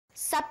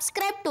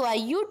Subscribe to our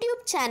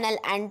YouTube channel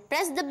and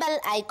press the bell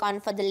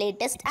icon for the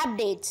latest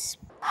updates.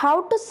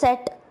 How to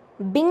set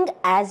Bing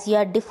as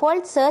your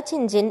default search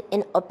engine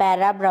in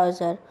Opera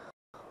browser.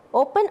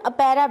 Open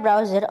Opera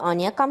browser on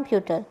your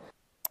computer.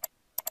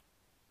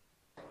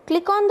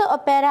 Click on the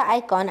Opera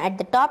icon at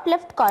the top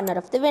left corner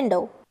of the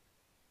window.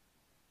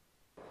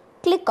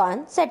 Click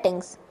on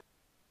Settings.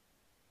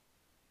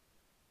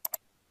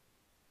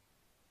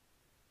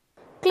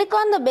 Click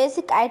on the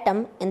basic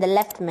item in the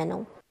left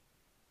menu.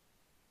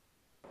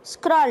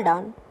 Scroll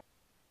down.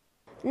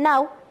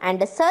 Now,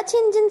 under Search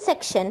Engine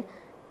section,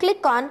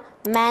 click on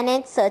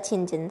Manage Search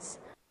Engines.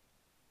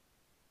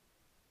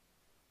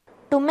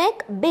 To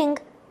make Bing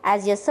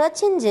as your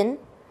search engine,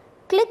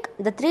 click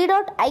the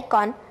three-dot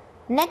icon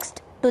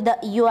next to the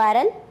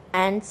URL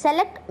and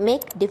select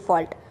Make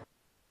Default.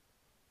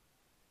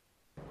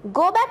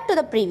 Go back to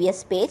the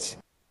previous page.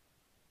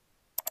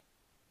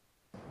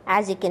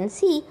 As you can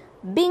see,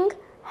 Bing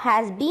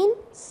has been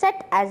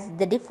set as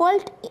the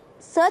default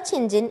search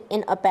engine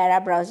in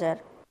Opera browser.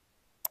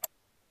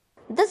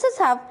 This is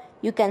how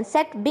you can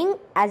set Bing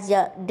as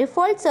your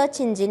default search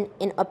engine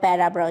in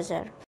Opera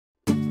browser.